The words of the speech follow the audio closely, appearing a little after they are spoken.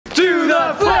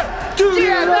Do the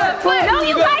flip. No,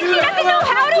 you guys, he doesn't know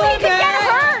how to. He could get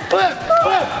hurt.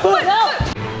 Flip. No.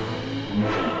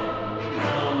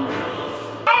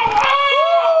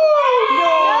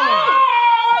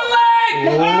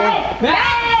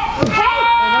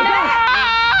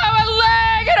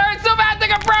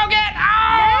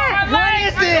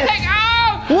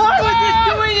 What was this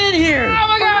doing in here? Oh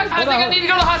my gosh! I think I need to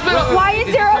go to the hospital. Why is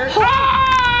there a hole?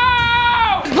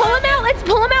 Pull him out. Let's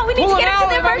pull him out. We need to get him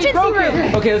to the emergency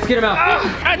room. Okay, let's get him out.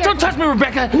 Don't touch me,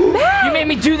 Rebecca. You made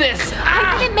me do this.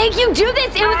 I didn't make you do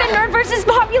this. It was a nerd versus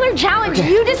popular challenge.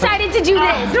 You decided to do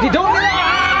this. You don't. There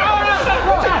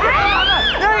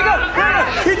you go.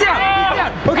 He's down.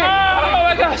 Okay. Oh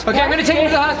my gosh. Okay, I'm gonna take him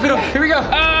to the hospital. Here we go.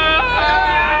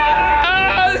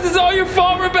 This is all your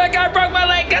fault, Rebecca. I broke my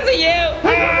leg because of you.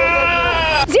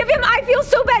 Zamfam, I feel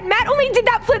so bad. Matt only did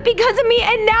that flip because of me,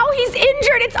 and now he's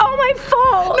injured. It's all my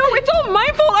fault. No, it's all my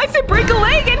fault. I said break a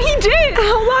leg, and he did.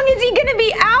 How long is he gonna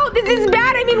be out? This is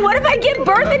bad. I mean, what if I give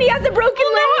birth and he has a broken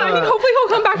leg? I mean, hopefully he'll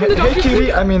come back from the doctor's.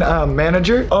 Hey, cutie.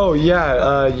 Manager. Oh,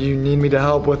 yeah. You need me to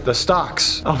help with the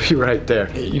stocks. I'll be right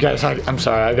there. You guys, I'm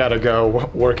sorry. I gotta go.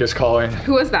 Work is calling.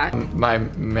 Who was that? My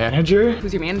manager?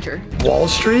 Who's your manager? Wall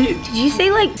Street? Did you say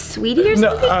like sweetie or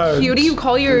something? No, Cutie? You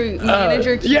call your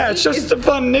manager Cutie? Yeah, it's just a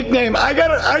fun nickname. I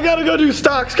gotta go do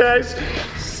stocks, guys.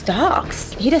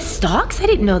 Stocks? He does stocks? I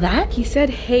didn't know that. He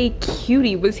said, hey,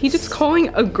 Cutie. Was he just calling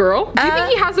a girl? Do you think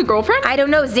he has a girlfriend? I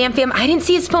don't know, Zamfam. I didn't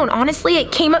see his phone. Honestly,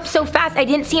 it came up so fast. I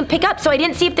didn't see him pick up, so I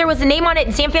didn't see if there was a name on it.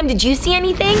 Zamfam, did you see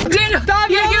anything? Daniel, stop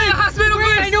yelling! Get to the hospital,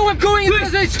 please! I know I'm going.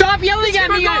 Stop yelling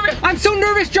at me. I'm so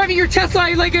nervous driving your Tesla.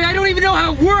 I don't even know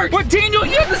how it works. But Daniel,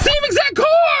 you have the same exact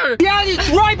car! Yeah, it's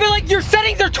right, but like your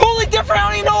settings are totally different. I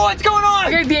don't even know what's going on.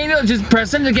 Okay, Daniel, just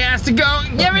press the gas to go.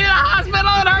 Get me to the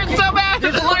hospital. It hurts so bad.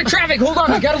 There's a lot of traffic. Hold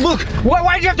on, I gotta look.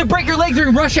 Why did you have to break your leg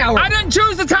during rush hour? I didn't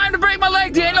choose the time to break my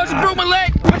leg, Daniel. I just broke my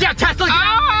leg. Watch out, Tesla.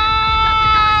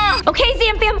 Okay,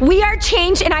 Zamfam, we are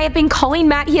changed, and I have been calling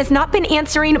Matt. He has not been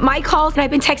answering my calls, and I've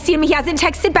been texting him. He hasn't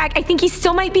texted back. I think he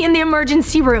still might be in the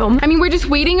emergency room. I mean, we're just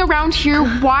waiting around here.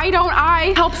 Why don't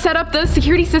I help set up the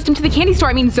security system to the candy store?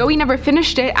 I mean, Zoe never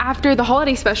finished it after the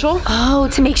holiday special. Oh,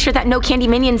 to make sure that no candy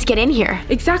minions get in here.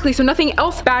 Exactly, so nothing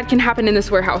else bad can happen in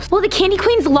this warehouse. Well, the candy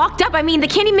queen's locked up. I mean, the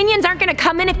candy minions aren't gonna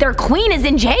come in if their queen is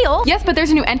in jail. Yes, but there's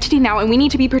a new entity now, and we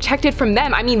need to be protected from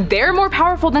them. I mean, they're more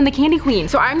powerful than the candy queen.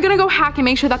 So I'm gonna go hack and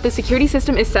make sure that the security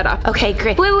system is set up. Okay,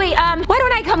 great. Wait, why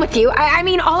don't I come with you? I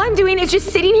mean, all I'm doing is just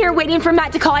sitting here waiting for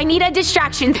Matt to call. I need a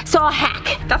distraction, so I'll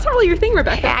hack. That's not really your thing,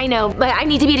 Rebecca. I know, but I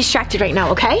need to be distracted right now,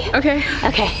 okay? Okay.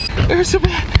 Okay. It hurts so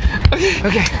bad.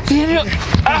 Okay, Daniel.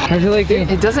 How's your leg feeling?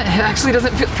 It actually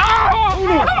doesn't feel.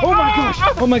 Oh my gosh!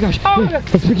 Oh my gosh! Wait,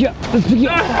 let's pick you up. Let's pick you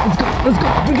up.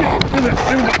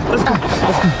 Let's go.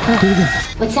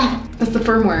 What's that? That's the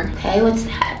firmware. Okay, what's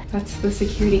that? That's the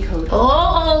security code.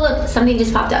 Oh, look, something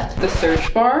just popped up. The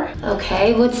search bar.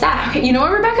 Okay, what's that? Okay, you know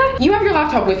what, Rebecca? You have your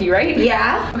laptop with you, right?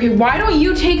 Yeah. Okay, why don't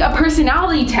you take a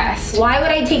personality test? Why would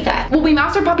I take that? Well, we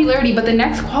mastered popularity, but the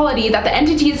next quality that the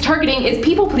entity is targeting is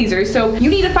people pleasers, so you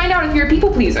need to find out if you're a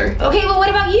people pleaser. Okay, well, what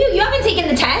about you? You haven't taken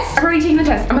the test. I've already taken the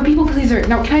test. I'm a people pleaser.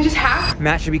 Now, can I just hack?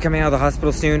 Matt should be coming out of the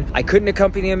hospital soon. I couldn't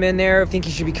accompany him in there. I think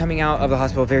he should be coming out of the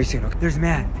hospital very soon. Okay. There's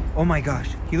Matt. Oh my gosh.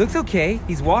 He looks okay.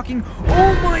 He's walking.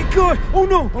 Oh my god. Oh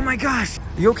no. Oh my gosh.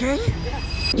 You okay?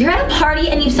 You're at a party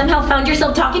and you've somehow found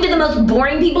yourself talking to the most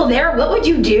boring people there. What would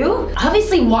you do?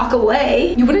 Obviously walk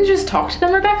away. You wouldn't just talk to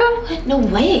them, Rebecca? No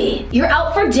way. You're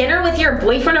out for dinner with your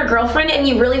boyfriend or girlfriend and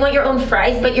you really want your own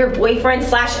fries, but your boyfriend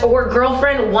 / or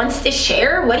girlfriend wants to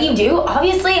share? What do?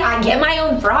 Obviously, I get my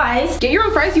own fries. Get your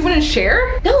own fries? You wouldn't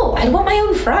share? No, I'd want my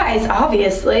own fries,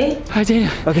 obviously. Hi, Daniel.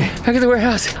 Okay. Back at the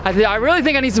warehouse. I really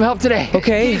think I need some help today.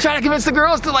 Okay. Try to convince the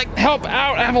girls to like help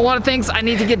out. I have a lot of things I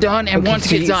need to get done and want to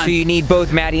get done. So you need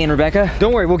both Maddie and Rebecca?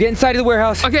 Don't worry, we'll get inside of the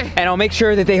warehouse. Okay. And I'll make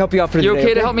sure that they help you out for the day. You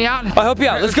okay to help me out? I'll help you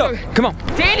out. Let's go. Come on.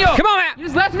 Daniel! Come on, Matt! You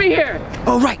just left me here.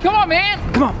 Oh, right. Come on, man.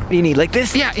 Come on. What do you need? Like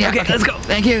this? Yeah. Okay, let's go.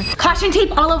 Thank you. Caution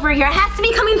tape all over here. It has to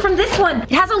be coming from this one.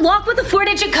 It has a lock with a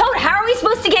 4-digit code. How are we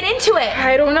supposed to get into it?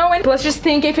 I don't know. And let's just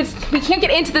think if we can't get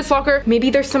into this locker,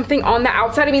 maybe there's something on the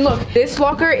outside. I mean, look, this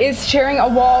locker is sharing a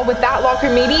wall with that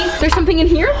locker. Maybe there's something in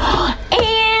here.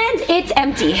 And it's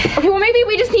empty. Okay, well, maybe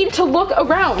we just need to look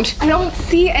around. I don't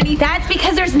see any. That's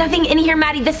because there's nothing in here,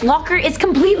 Maddie. This locker is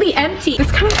completely empty.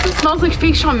 This kind of still smells like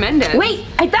fake Shawn Mendes. Wait,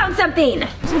 I found something.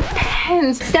 Some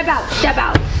pens. Step out, step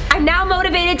out. I'm now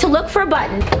motivated to look for a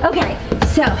button. Okay,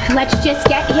 so let's just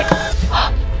get here.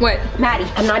 What? Maddie,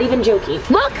 I'm not even joking.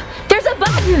 Look, there's a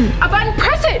button. A button,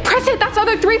 press it. Press it, that's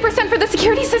other 3% for the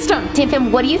security system.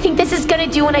 Zamfam, what do you think this is gonna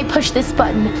do when I push this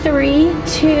button? 3,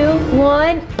 2,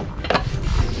 1.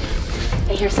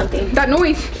 I hear something. That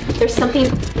noise. There's something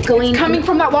going. Coming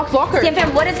from that locked locker. Sam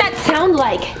Fam, what does that sound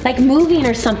like? Like moving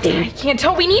or something? Can't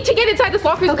tell. We need to get inside this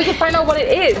locker so we can find out what it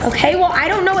is. Okay, well, I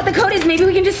don't know what the code is. Maybe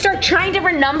we can just start trying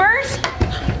different numbers?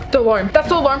 The alarm. That's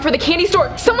the alarm for the candy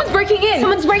store. Someone's breaking in.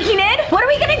 Someone's breaking in? What are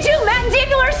we gonna do? Matt and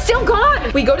Daniel are still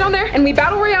gone. We go down there and we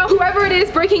battle royale whoever it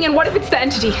is breaking in. What if it's the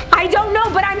entity? I don't know,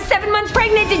 but I'm 7 months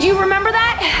pregnant. Did you remember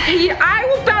that? Yeah, I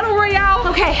will battle royale.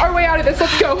 Okay. Our way out of this.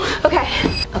 Let's go. Okay.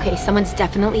 Okay, someone's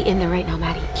definitely in there right now,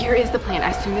 Maddie. Here is the plan.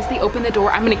 As soon as they open the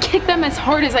door, I'm gonna kick them as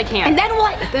hard as I can. And then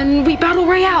what? Then we battle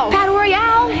royale. Battle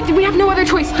royale? We have no other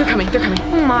choice. They're coming. They're coming.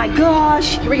 Oh my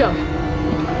gosh. Here we go.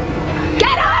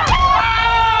 Get up!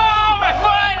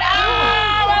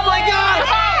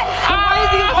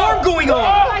 Going on?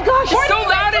 Oh my gosh, It's so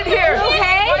loud in here.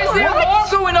 Okay. Why is the alarm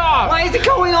going off? Why is it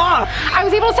going off? I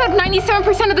was able to set up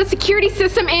 97% of the security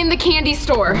system in the candy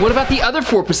store. What about the other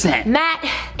 4%? Matt,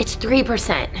 it's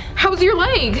 3%. How's your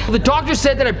leg? Well, the doctor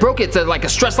said that I broke it. It's like a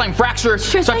stress line fracture,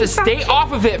 so I have to stay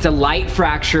off of it. It's a light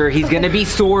fracture. He's gonna be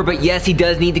sore, but yes, he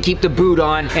does need to keep the boot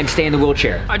on and stay in the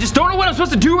wheelchair. I just don't know what I'm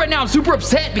supposed to do right now. I'm super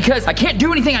upset because I can't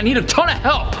do anything. I need a ton of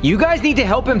help. You guys need to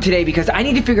help him today because I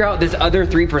need to figure out this other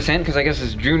 3% because I guess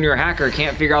this junior hacker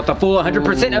can't figure out the full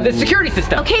 100% of the security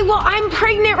system. Okay, well, I'm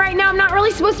pregnant right now. I'm not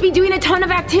really supposed to be doing a ton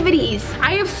of activities.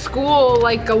 I have school,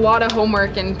 like a lot of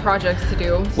homework and projects to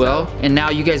do. Well, and now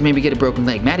you guys maybe get a broken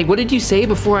leg. Maddie, what did you say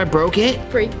before I broke it?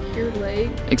 Break your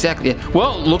leg. Exactly.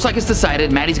 Well, looks like it's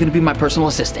decided. Maddie's gonna be my personal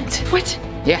assistant. What?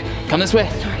 Yeah, come this way.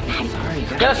 Sorry, Maddie.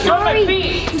 Yeah,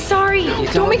 Sorry. I'm sorry.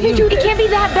 Don't make me do it It can't be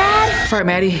that bad. All right,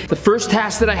 Maddie, the first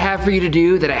task that I have for you to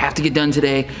do that I have to get done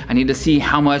today, I need to see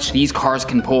how much these cars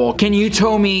can pull. Can you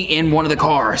tow me in one of the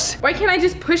cars? Why can't I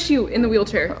just push you in the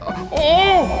wheelchair?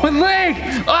 Oh, my leg!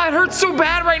 Oh, it hurts so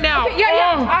bad right now.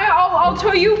 I'll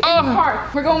tow you in the car.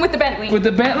 We're going with the Bentley. With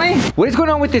the Bentley? What is going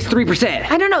on with this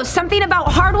 3%? I don't know, something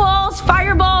about hard walls,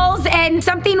 fireballs, and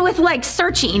something with like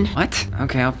searching. What?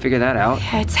 Okay, I'll figure that out.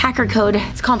 It's hacker code.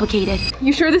 It's complicated.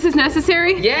 You sure this is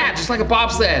necessary? Yeah, just like a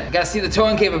bobsled. Gotta see the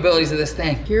towing capabilities of this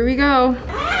thing. Here we go. Oh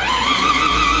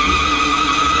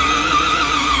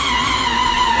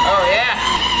yeah.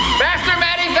 Faster,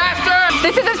 Maddie, faster!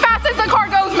 This is as fast as the car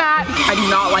goes, Matt. I do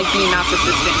not like being Matt's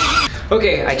assistant.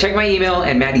 Okay, I checked my email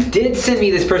and Maddie did send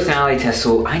me this personality test,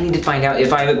 so I need to find out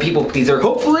if I'm a people pleaser.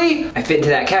 Hopefully, I fit into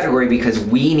that category because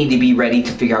we need to be ready to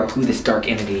figure out who this dark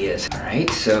entity is. All right,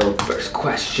 so first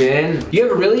question. You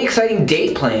have a really exciting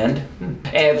date planned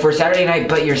for Saturday night,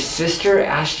 but your sister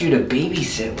asked you to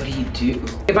babysit. What do you do?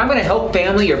 If I'm gonna help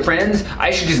family or friends, I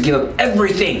should just give up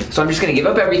everything. So I'm just gonna give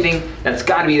up everything. That's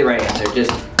gotta be the right answer.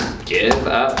 Just give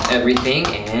up everything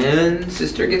and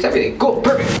sister gets everything. Cool,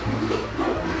 perfect.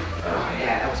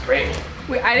 Great.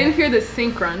 Wait, I didn't hear the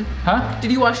sink run. Huh?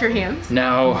 Did you wash your hands?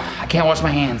 No, I can't wash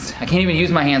my hands. I can't even use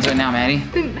my hands right now, Maddie.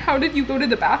 Then how did you go to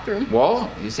the bathroom?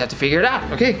 Well, you just have to figure it out.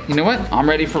 Okay, you know what? I'm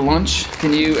ready for lunch.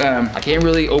 Can you, I can't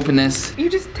really open this. You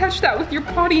just touched that with your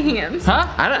potty hands. Huh?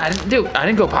 I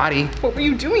didn't go potty. What were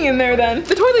you doing in there then?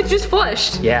 The toilet just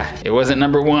flushed. Yeah, it wasn't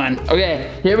number one.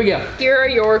 Okay, here we go. Here are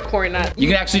your corn nuts. You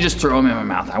can actually just throw them in my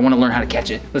mouth. I want to learn how to catch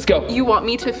it. Let's go. You want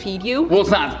me to feed you? Well,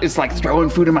 it's not. It's like throwing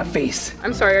food in my face.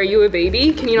 I'm sorry, are you a baby?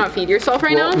 Can you not feed yourself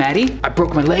right now? Maddie, I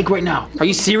broke my leg right now. Are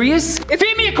you serious?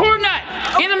 Feed me a corn nut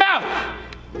in the mouth.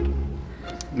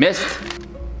 Missed.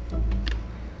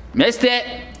 Missed it.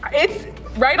 It's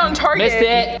right on target. Missed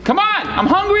it. Come on, I'm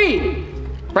hungry.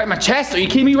 Right in my chest. Are you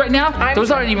kidding me right now? Those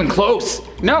aren't even close.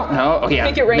 No. Oh yeah.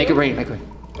 Make it rain. Make it rain. Make it rain.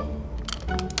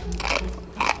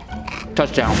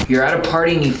 Touchdown. You're at a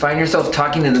party and you find yourself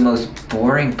talking to the most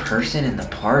boring person in the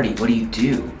party. What do you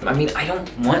do? I mean, I don't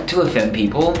want to offend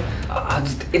people.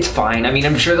 It's fine. I mean,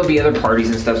 I'm sure there'll be other parties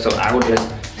and stuff, so I will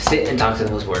just sit and talk to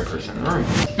the most boring person in the room.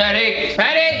 Maddie!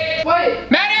 Maddie!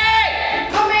 What?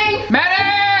 Maddie! Coming!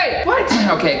 Maddie! What?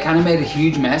 Okay, kind of made a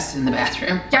huge mess in the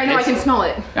bathroom. Yeah, I know, I can smell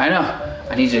it. I know.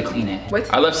 I need you to clean it. What?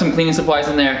 I left some cleaning supplies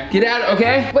in there. Get out,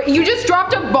 okay? Wait, you just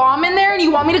dropped a bomb in there and you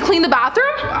want me to clean the bathroom?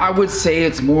 I would say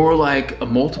it's more like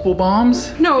multiple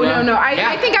bombs. No. Yeah.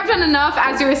 I think I've done enough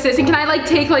as your assistant. Can I like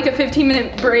take like a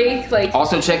 15-minute break? Like.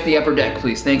 Also check the upper deck,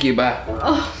 please. Thank you, bye.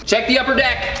 Ugh. Check the upper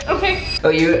deck. Okay. Oh,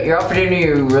 you're out for dinner,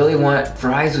 you really want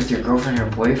fries with your girlfriend or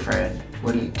boyfriend.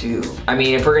 What do? I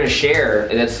mean, if we're gonna share,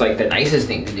 that's like the nicest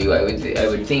thing to do, I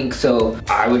would think. So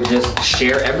I would just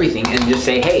share everything and just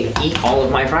say, hey, eat all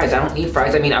of my fries. I don't need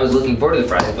fries. I mean, I was looking forward to the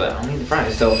fries, but I don't need the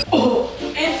fries, so. Oh,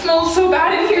 it smells so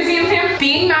bad in here, Sam.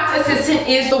 Being Matt's assistant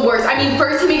is the worst. I mean,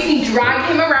 first he makes me drag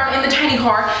him around in the tiny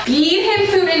car, feed him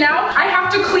food, and now I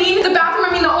have to clean the bathroom.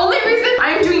 I mean, the only reason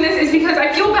I'm doing this is because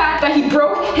I feel bad that he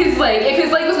broke his leg. If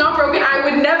his leg was not broken, I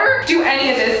would never do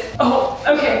any of this. Oh,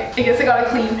 okay. I guess I gotta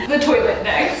clean the toilet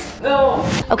next. No.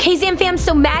 Okay, Zam fam,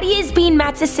 so Maddie is being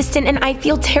Matt's assistant, and I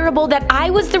feel terrible that I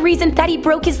was the reason that he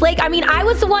broke his leg. I mean, I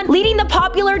was the one leading the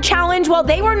popular challenge while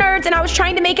they were nerds, and I was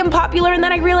trying to make him popular, and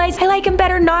then I realized I like him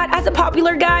better not as a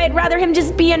popular guy. I'd rather him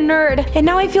just be a nerd, and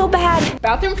now I feel bad.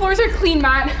 Bathroom floors are clean,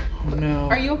 Matt. Oh no.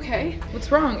 Are you okay?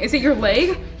 What's wrong? Is it your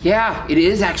leg? Yeah, it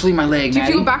is actually my leg, Did you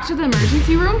have to go back to the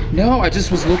emergency room? No, I just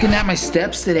was looking at my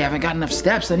steps today. I haven't got enough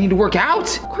steps. I need to work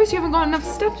out. Of course you haven't got enough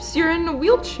steps. You're in a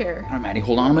wheelchair. All right, Maddie,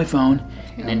 hold on to my phone,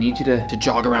 and I need you to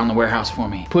jog around the warehouse for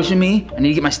me. Pushing me, I need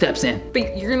to get my steps in.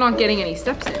 But you're not getting any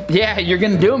steps in. Yeah, you're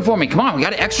gonna do them for me. Come on, we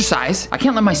gotta exercise. I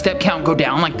can't let my step count go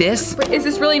down like this. But is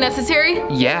this really necessary?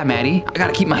 Yeah, Maddie, I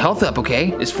gotta keep my health up,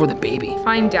 okay? It's for the baby.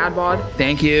 Fine, Dad bod.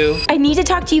 Thank you. I need to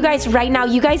talk to you guys right now.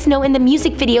 You guys know in the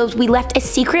music videos, we left a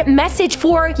secret message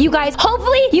for you guys.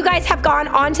 Hopefully, you guys have gone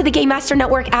onto the Game Master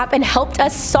Network app and helped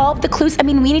us solve the clues. I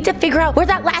mean, we need to figure out where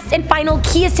that last and final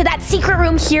key is to that secret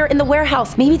room here in the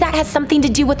warehouse. Maybe that has something to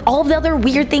do with all of the other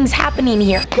weird things happening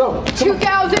here. Go.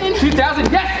 2,000.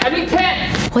 2,000, yes, I need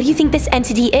 10. What do you think this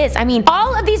entity is? I mean,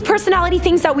 all of these personality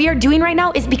things that we are doing right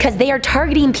now is because they are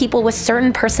targeting people with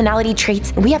certain personality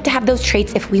traits. And we have to have those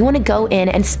traits if we want to go in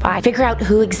and spy, figure out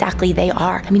who exactly they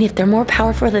are. I mean, if they're more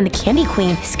powerful than the Candy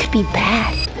Queen, this could be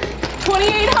bad.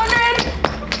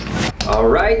 2,800. All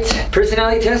right,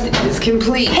 personality test is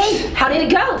complete. Hey, how did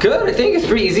it go? Good, I think it's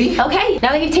pretty easy. Okay, now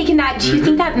that you've taken that, do you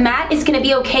think that Matt is gonna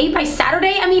be okay by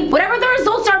Saturday? I mean, whatever the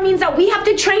results are means that we have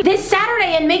to train this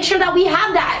Saturday and make sure that we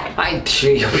have that. I'm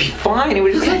sure you'll be fine. It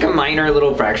was just like a minor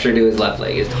little fracture to his left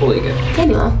leg. It's totally good.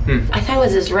 Daniel, I thought it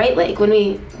was his right leg when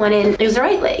we went in. It was the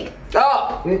right leg.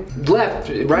 Oh, left,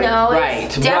 right, No, right,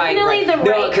 it's definitely the No,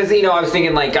 right. because I was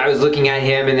thinking like I was looking at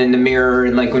him and in the mirror,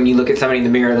 and like when you look at somebody in the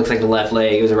mirror, it looks like the left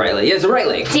leg. It was the right leg. Yeah, it's the right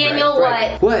leg. Daniel,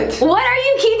 right. what? What are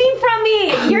you keeping from me?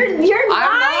 You're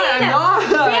lying. I'm not.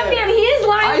 Sam, he is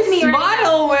lying to me right now. I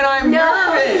smile when I'm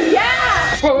nervous.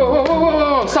 Yeah.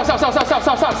 Whoa. Stop,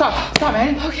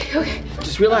 Maddie. Okay.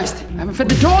 Just realized I haven't fed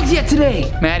the dogs yet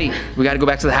today. Maddie, we gotta go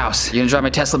back to the house. You're gonna drive my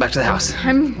Tesla back to the house.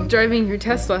 I'm driving your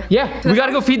Tesla. Yeah, we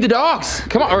gotta go feed the dogs.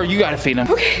 Come on, or you gotta feed them.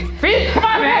 Okay. Feed, come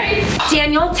on, Maddie.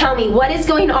 Daniel, tell me, what is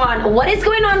going on? What is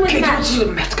going on with I Matt? told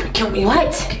you Matt's gonna kill me.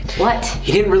 What? What?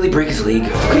 He didn't really break his leg.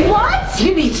 What?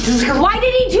 Why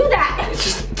did he do that?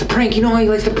 It's a prank. You know how he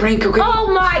likes to prank, okay?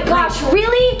 Oh my gosh,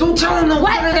 really? Don't tell him no.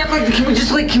 What?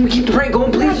 Can we keep the prank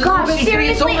going, please? Oh my gosh,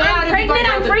 seriously, I'm pregnant,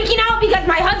 I'm freaking out because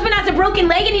my husband has a broken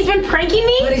leg and he's been pranking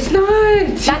me? But it's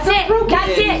not. That's it,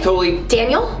 that's it. He's totally.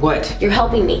 Daniel? What? You're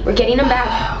helping me. We're getting him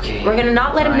back. Okay. We're gonna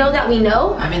not let him know that we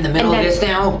know. I'm in the middle of this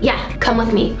now. Yeah, come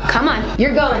with me. Come on,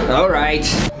 you're going. All right.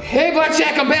 Hey,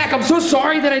 Blackjack, I'm back. I'm so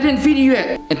sorry that I didn't feed you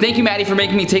yet. And thank you, Maddie, for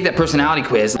making me take that personality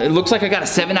quiz. It looks like I got a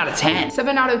 7 out of 10.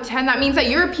 7 out of 10. That means that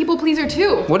you're a people pleaser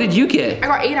too. What did you get? I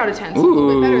got 8 out of 10. So a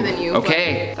little bit better than you.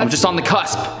 Okay, I'm just on the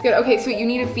cusp. Good. Okay, so you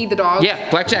need to feed the dogs. Yeah,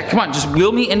 Blackjack, come on, just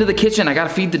wheel me into the kitchen. I gotta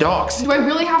feed the dogs. Do I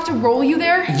really have to roll you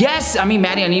there? Yes, I mean,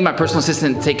 Maddie, I need my personal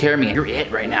assistant to take care of me. You're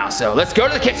it right now, so let's go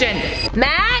to the kitchen.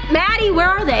 Maddie, where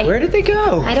are they? Where did they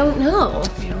go? I don't know.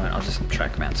 You know what? I'll just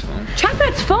track Matt's phone. Track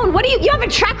Matt's phone? What do you have a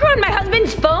tracker on my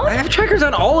husband's phone? I have trackers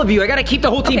on all of you. I gotta keep the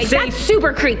whole team Okay, safe. that's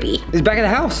super creepy. He's back at the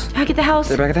house. Back at the house?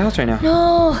 They're back at the house right now.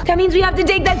 No, that means we have to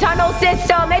take the tunnel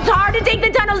system. It's hard to take the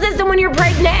tunnel system when you're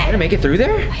pregnant. Gonna make it through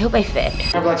there? I hope I fit.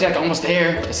 All right, Blackjack, almost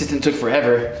there. Assistant took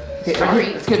forever. Okay, sorry.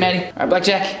 That's good, Maddie. All right,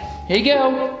 Blackjack, here you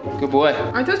go. Good boy.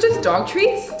 Aren't those just dog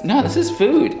treats? No, this is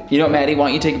food. You know what, Maddie, why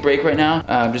don't you take a break right now?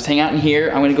 Just hang out in here.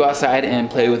 I'm gonna go outside and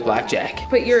play with Blackjack.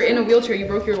 But you're in a wheelchair. You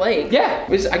broke your leg. Yeah,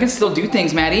 I can still do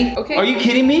things, Maddie. Okay. Are you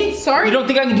kidding me? Sorry. You don't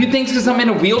think I can do things because I'm in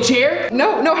a wheelchair?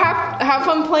 No, have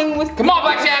fun playing with. Come on,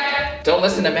 Blackjack. Don't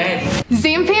listen to Maddie.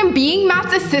 Zamfam, being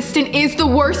Matt's assistant is the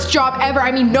worst job ever.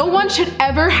 I mean, no one should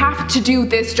ever have to do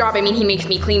this job. I mean, he makes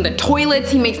me clean the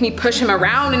toilets, he makes me push him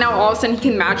around, and now all of a sudden he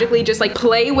can magically just like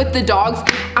play with the dogs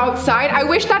outside. I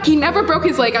wish that he never broke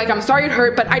his leg. Like, I'm sorry it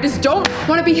hurt, but I just don't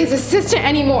want to be his assistant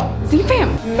anymore.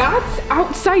 Zamfam, Matt's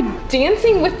outside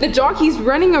dancing with the dog. He's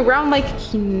running around like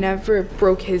he never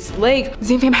broke his leg.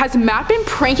 Zamfam, has Matt been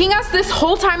pranking us this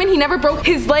whole time and he never broke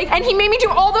his leg? And he made me do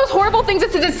all those horrible things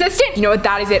as his assistant? You know what,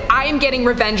 that is it. I am getting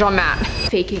revenge on Matt.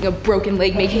 Faking a broken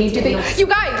leg, making me do things. You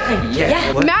guys!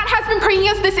 Yeah. What? Matt has been pranking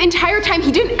us this entire time. He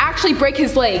didn't actually break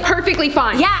his leg. Perfectly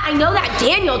fine. Yeah, I know that.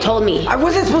 Daniel told me. I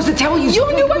wasn't supposed to tell you.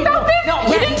 You knew about this? No,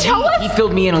 You didn't tell us? He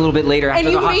filled me in a little bit later after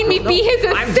And the you made me hospital. be his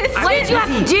assistant. What did you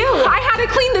have to do? I had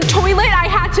to clean the toilet. I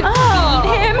had to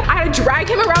feed him. I had to drag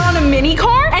him around on a mini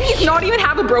car. And he's not even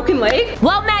have a broken leg.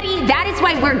 Well, Maddie, that is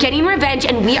why we're getting revenge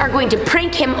and we are going to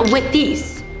prank him with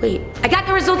these. Wait, I got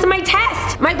the results of my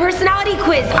test. My personality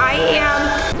quiz. I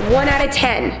am 1 out of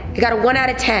 10. I got a 1 out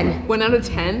of 10. 1 out of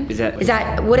 10?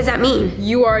 What does that mean?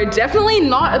 You are definitely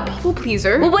not a people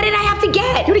pleaser. Well, what did I have to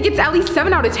get? You would get at least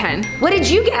 7 out of 10. What did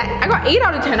you get? I got 8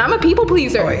 out of 10. I'm a people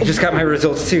pleaser. Oh, I just got my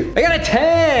results too. I got a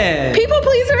 10. People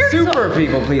pleaser? Super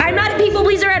people pleaser. I'm not a people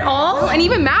pleaser at all. Oh, and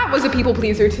even Matt was a people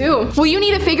pleaser too. Well, you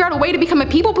need to figure out a way to become a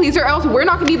people pleaser, or else we're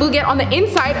not gonna be able to get on the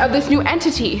inside of this new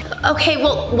entity. Okay,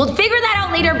 well, we'll figure that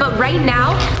out later, but right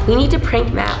now, we need to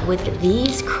prank Matt with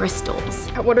these crystals.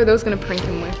 What are those gonna prank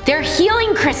him with? They're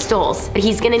healing crystals, but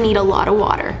he's gonna need a lot of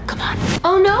water. Come on.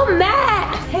 Oh no,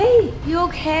 Matt! Hey, you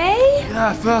okay?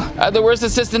 Yeah, Phil. I had the worst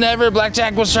assistant ever.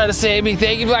 Blackjack was trying to save me.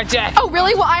 Thank you, Blackjack. Oh,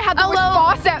 really? Well, I had the worst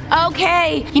boss at...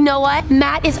 Okay, you know what?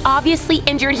 Matt is obviously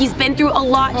injured. He's been through a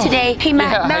lot today. Hey,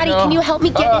 Matt, Yeah, Maddie, can you help me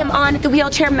get him on the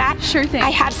wheelchair? Matt? Sure thing. I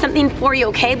have something for you,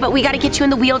 okay? But we gotta get you in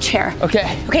the wheelchair.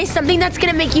 Okay. Okay, something that's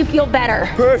gonna make you feel better.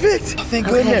 Perfect. Oh, thank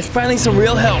goodness. Finally some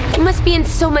real help. You must be in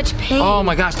so much pain. Oh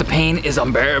my gosh, the pain is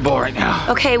unbearable right now.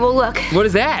 Okay, well look. What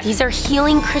is that? These are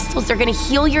healing crystals. They're gonna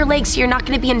heal your legs so you're not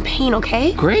gonna be in pain,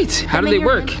 okay? Great. How do they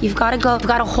work? You've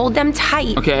gotta hold them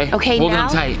tight. Okay. Okay, Hold now,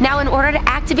 them tight. now in order to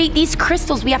activate these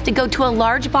crystals, we have to go to a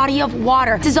large body of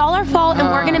water. This is all our fault and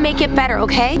we're gonna make it better,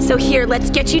 okay? So here, let's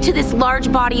get you to this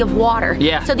large body of water.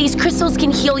 Yeah. So these crystals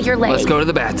can heal your legs. Let's go to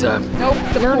the bathtub. Nope,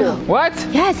 the pool. What?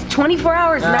 Yes, 24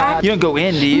 hours, Matt. You don't go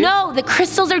in, do you? No, the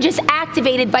crystals are just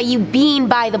activated by you being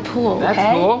by the pool, That's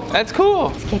okay? cool. That's cool.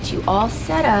 Let's get you all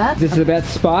set up. This is the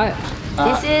best spot.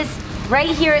 This is, right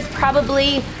here is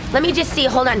probably, let me just see,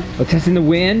 hold on. Oh, testing the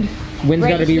wind. Wind's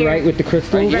Right got to be here. right with the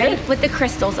crystals. Right with the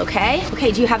crystals, okay?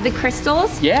 Okay, do you have the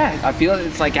crystals? Yeah, I feel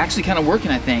it's like actually kind of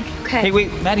working, I think. Okay. Hey,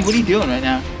 wait, Maddie, what are you doing right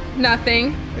now?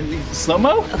 Nothing.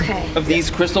 Slow-mo? Okay. Of these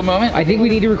crystal moment? I think we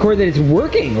need to record that it's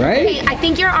working, right? Okay, I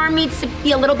think your arm needs to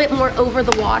be a little bit more over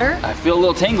the water. I feel a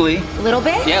little tingly. A little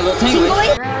bit? Yeah, a little tingly.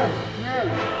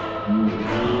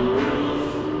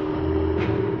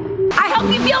 I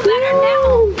hope you feel better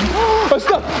now. Oh,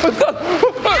 stop! Oh, stop!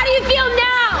 How do you feel now?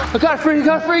 I got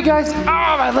free, guys. Oh,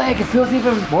 my leg, it feels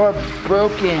even more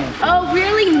broken. Oh,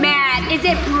 really, Matt? Is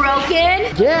it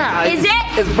broken? Yeah. Is it?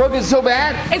 It's broken so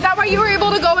bad. Is that why you were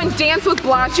able to go and dance with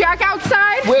Blackjack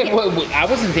outside? Wait, I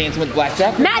wasn't dancing with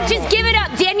Blackjack. Matt, just give it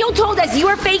up. Daniel told us you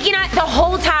were faking it the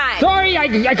whole time. Sorry, I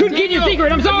couldn't get your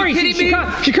secret. I'm sorry.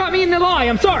 She caught me in the lie.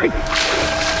 I'm sorry.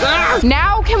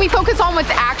 Now can we focus on what's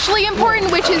actually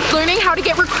important, which is learning how to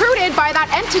get recruited by that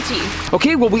entity.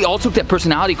 Okay, well, we all took that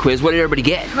personality quiz. What did everybody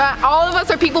get? All of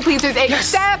us are people pleasers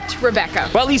except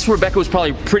Rebecca. Well, at least Rebecca was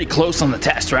probably pretty close on the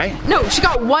test, right? No, she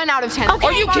got 1 out of 10. Okay.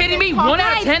 Are you kidding me? 1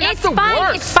 out of 10? That's It's the fine.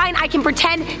 worst. It's fine. I can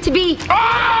pretend to be.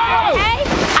 Oh! Okay?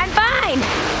 I'm fine.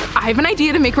 I have an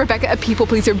idea to make Rebecca a people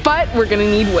pleaser, but we're gonna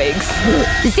need wigs.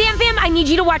 Sam Fam, I need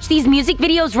you to watch these music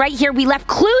videos right here. We left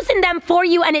clues in them for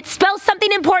you, and it spells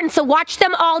something important, so watch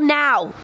them all now.